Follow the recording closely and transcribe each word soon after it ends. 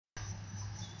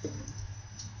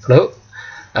Hello,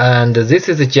 and this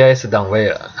is GIS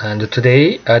Downware, and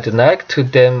today I'd like to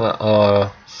demo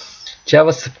a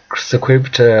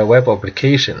JavaScript web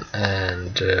application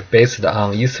and based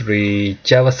on ESRI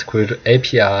JavaScript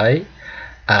API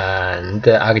and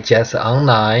ArcGIS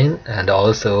Online and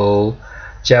also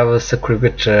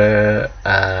JavaScript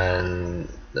and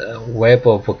web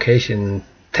application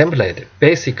template,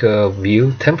 basic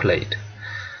view template.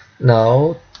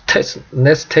 Now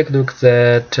let's take a look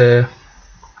at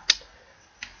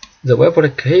the web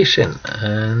application,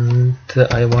 and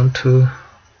I want to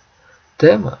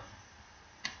demo.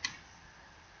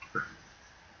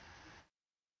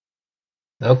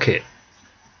 Okay,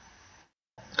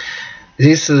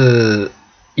 this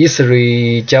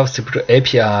ESRI JavaScript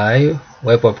API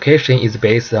web application is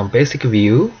based on basic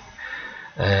view,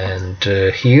 and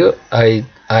here I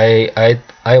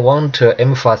want to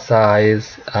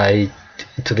emphasize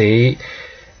today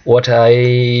what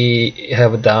I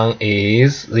have done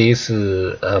is this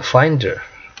finder.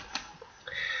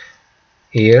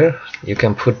 Here you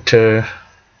can put you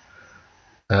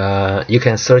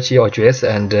can search your address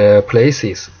and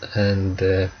places, and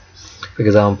for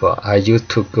example, I used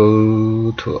to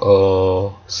go to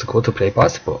a school to play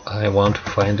basketball. I want to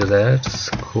find that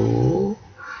school.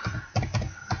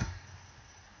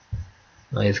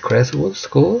 It's Crestwood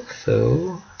School,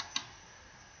 so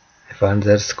I find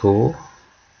that school.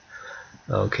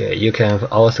 Okay, you can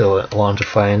also want to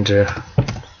find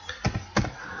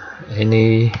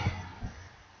any,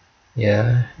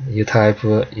 you type,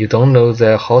 you don't know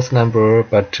the house number,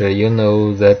 but you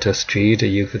know that street,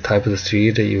 you could type the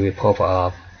street, you will pop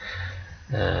up,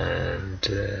 and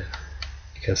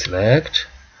you can select,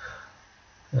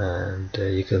 and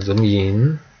you can zoom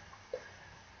in,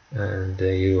 and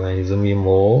when you zoom in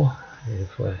more,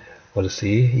 if I want to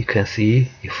see, you can see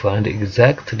you find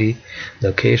exactly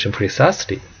location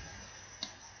precisely.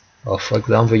 Or for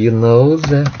example, you know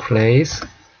the place,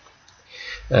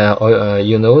 or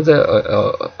you know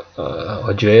the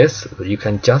address, you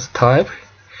can just type.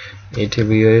 It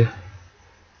will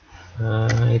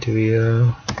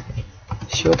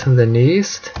shorten the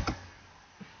list,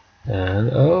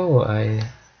 and I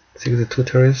think the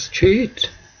tutorial street,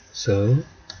 so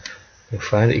you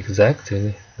find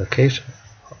exactly location.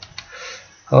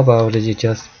 How about you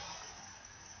just,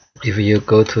 if you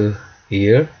go to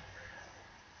here,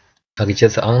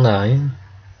 ArcGIS Online,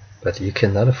 but you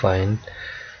cannot find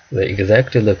the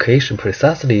exact location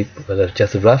precisely, but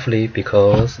just roughly,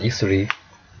 because ESRI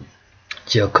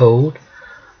Geocoder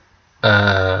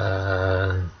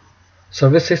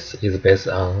services is based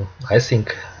on, I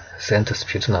think, center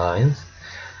straight lines.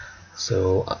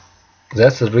 So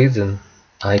that's the reason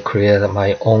I create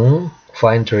my own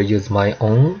finder, use my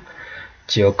own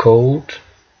geocode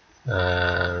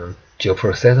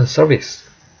geoprocessing service.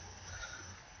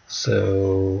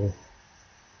 So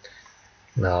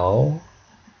now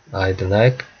I'd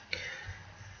like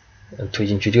to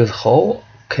introduce how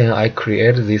can I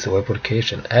create this web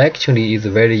application. Actually, it's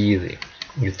very easy.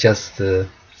 You just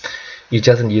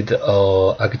need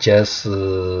a ArcGIS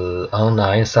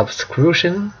Online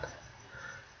subscription,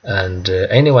 and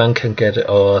anyone can get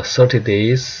a 30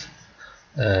 days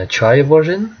trial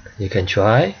version. You can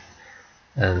try,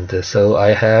 and so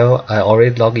I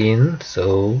already logged in,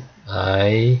 so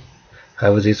I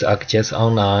have this ArcGIS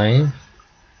Online.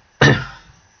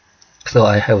 So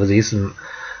I have this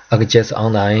ArcGIS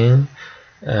Online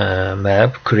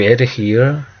map created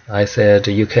here. I said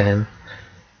you can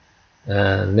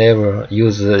never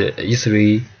use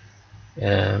ESRI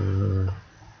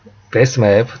base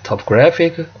map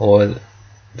topographic, or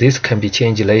this can be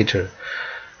changed later,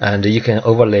 and you can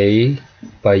overlay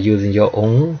by using your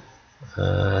own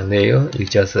layer. You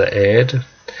just add.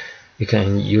 You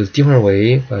can use different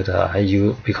way, but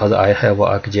because I have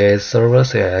ArcGIS Server,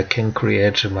 so I can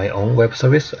create my own web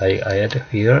service. I add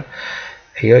here.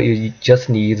 Here you just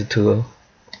need to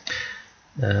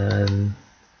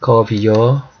copy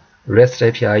your REST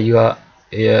API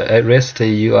REST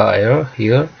URL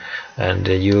here, and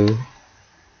you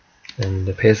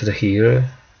paste it here,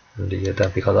 and you're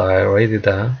done, because I already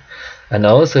done. And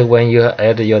also when you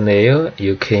add your layer,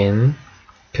 you can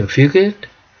configure it.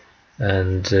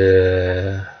 And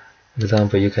for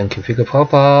example, you can configure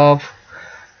pop-up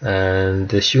and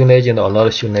the shoe legend or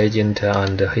not shoe legend,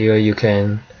 and here you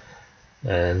can,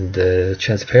 and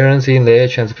transparency, layer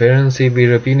transparency,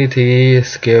 visibility,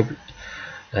 scale,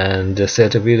 and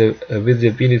set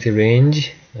visibility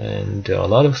range, and a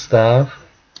lot of stuff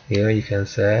here you can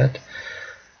set.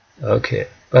 Okay,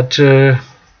 but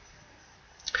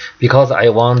because I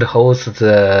want to host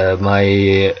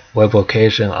my web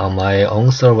application on my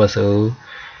own server, so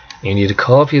You need to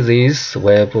copy this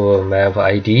web map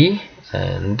ID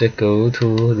and go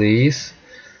to this.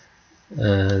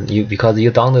 Because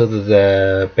you download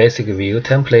the basic view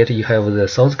template, you have the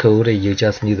source code. You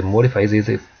just need to modify this,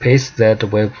 paste that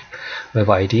web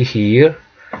ID here.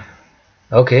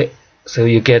 Okay, so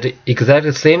you get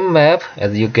exactly the same map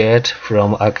as you get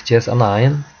from ArcGIS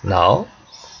Online. Now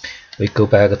we go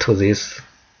back to this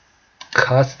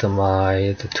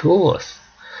customize tools.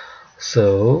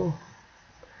 So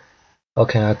how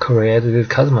can I create this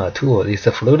customize tool? It's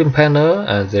a floating panel,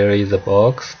 and there is a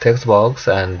box, text box,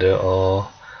 and all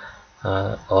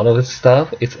of this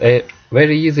stuff. It's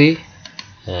very easy,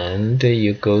 and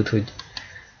you go to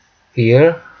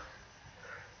here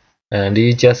and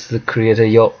you just create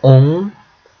your own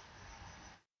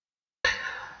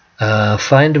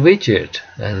find widget,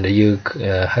 and you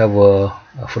have a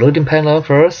floating panel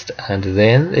first, and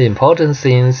then the important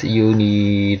things you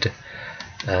need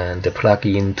and plug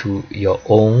into your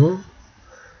own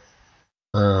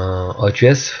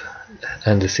address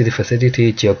and city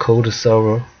facility geocoder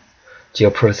server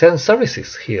geoprocessing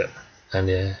services here, and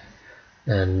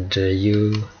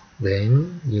you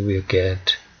will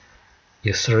get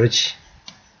you search,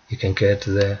 you can get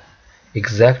the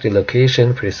exact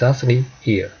location precisely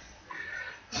here.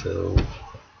 So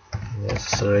let's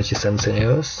search something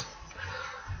else.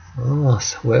 Oh,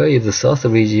 so where is the South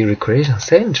Ridge Recreation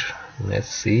Center? Let's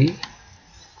see.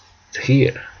 It's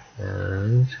here,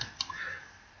 and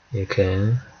you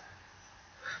can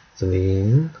zoom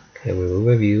in, have an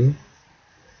overview,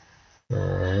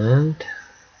 and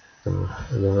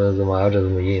zoom out,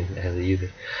 zoom in, and easy.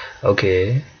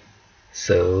 Okay,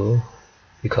 so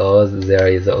because there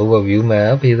is an overview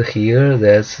map is here,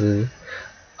 that's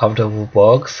out of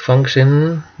box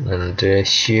function, and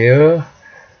share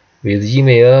with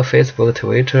email, Facebook,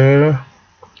 Twitter,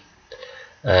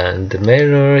 and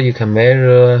measure. You can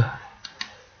measure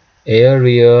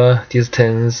area,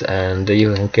 distance, and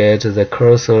you can get the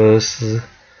cursors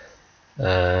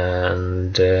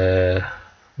and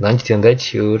longitude,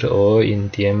 latitude, or in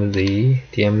DMS,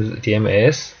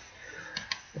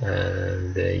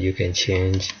 and you can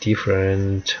change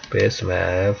different base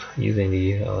map using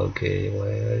the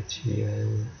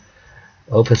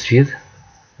open speed.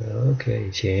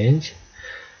 Okay, change.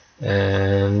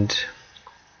 And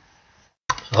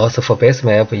also for base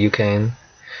map, you can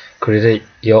create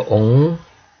your own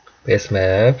base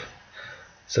map.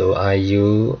 So I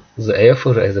use the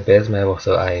airport as a base map,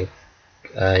 so I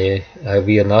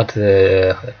will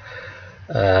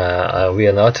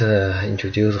not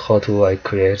introduce how to I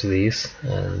create this,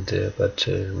 and but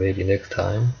maybe next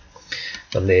time.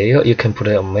 The layer, you can put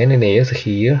many layers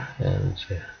here, and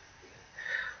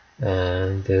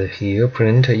here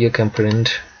print, you can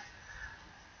print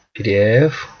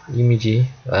PDF, image,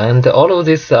 and all of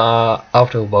these are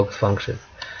out-of-box functions.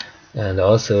 And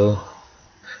also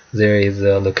there is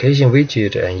a location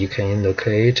widget, and you can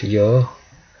locate your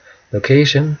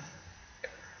location.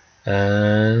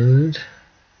 And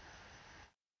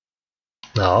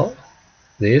now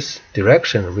this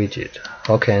direction widget,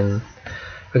 how can,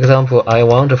 for example, I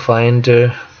want to find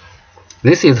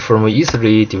this is from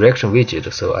ESRI direction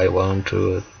widget, so I want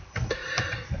to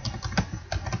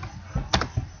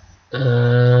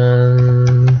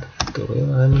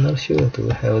I'm not sure to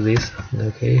have this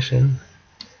location.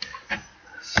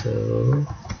 So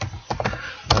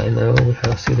I know we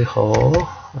have City Hall,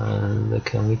 and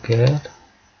can we get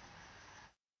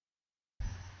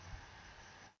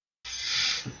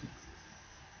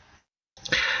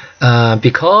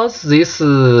because this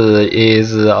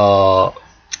is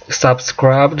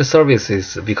subscribed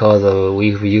services, because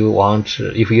if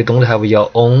you don't have your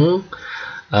own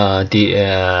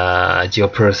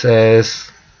geoprocess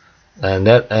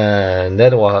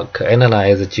network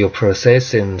analyze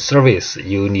geoprocessing service,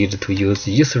 you need to use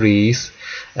ESRIs,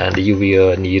 and you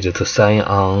will need to sign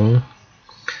on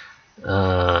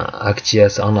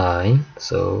ArcGIS Online.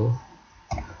 So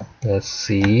let's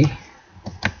see.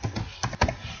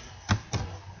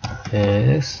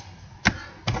 Yes,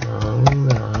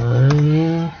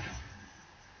 online.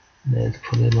 Let's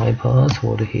put in my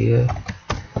password here.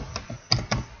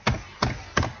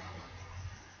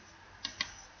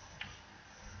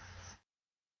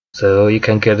 So you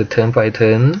can get a 10 by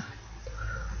 10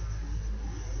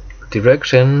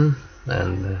 direction,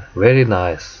 and very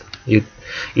nice. You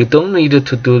don't need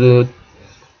to do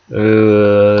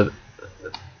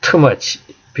too much,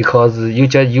 because you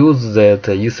just use that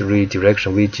ESRI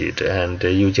direction widget, and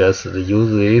you just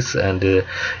use this and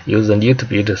use a little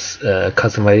bit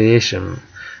customization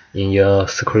in your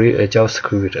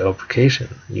JavaScript application.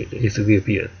 It will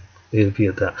be will be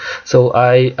done. So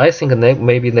I think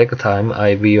maybe next time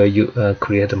I will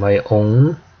create my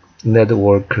own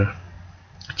network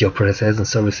geoprocessing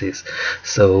services.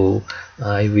 So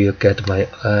I will get my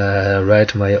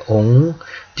write my own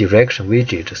direction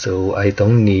widget. So I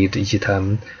don't need each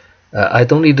time. I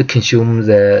don't need to consume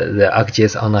the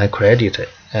ArcGIS Online credit,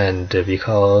 and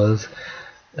because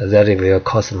that will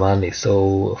cost money.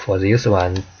 So for this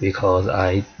one, because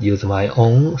I use my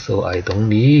own, so I don't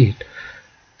need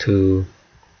to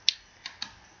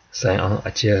sign on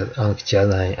ArcGIS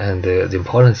Online. And the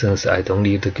important thing is I don't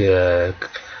need to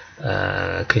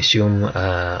consume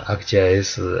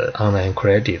ArcGIS Online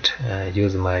credit.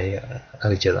 Use my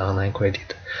ArcGIS Online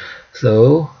credit.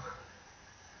 So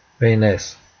very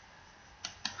nice.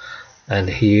 And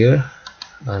here,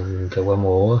 and one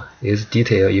more is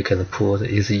detail. You can put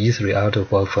is ESRI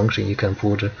out-of-box function. You can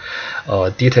put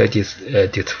detailed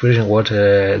description what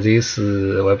this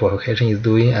web application is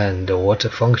doing and what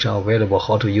function available,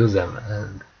 how to use them,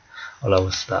 and all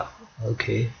of stuff.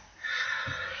 Okay.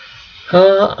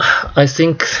 I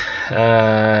think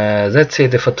that's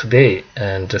it for today,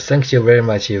 and thank you very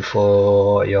much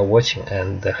for your watching,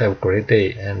 and have a great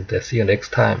day, and see you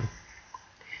next time.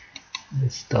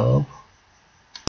 Let's stop.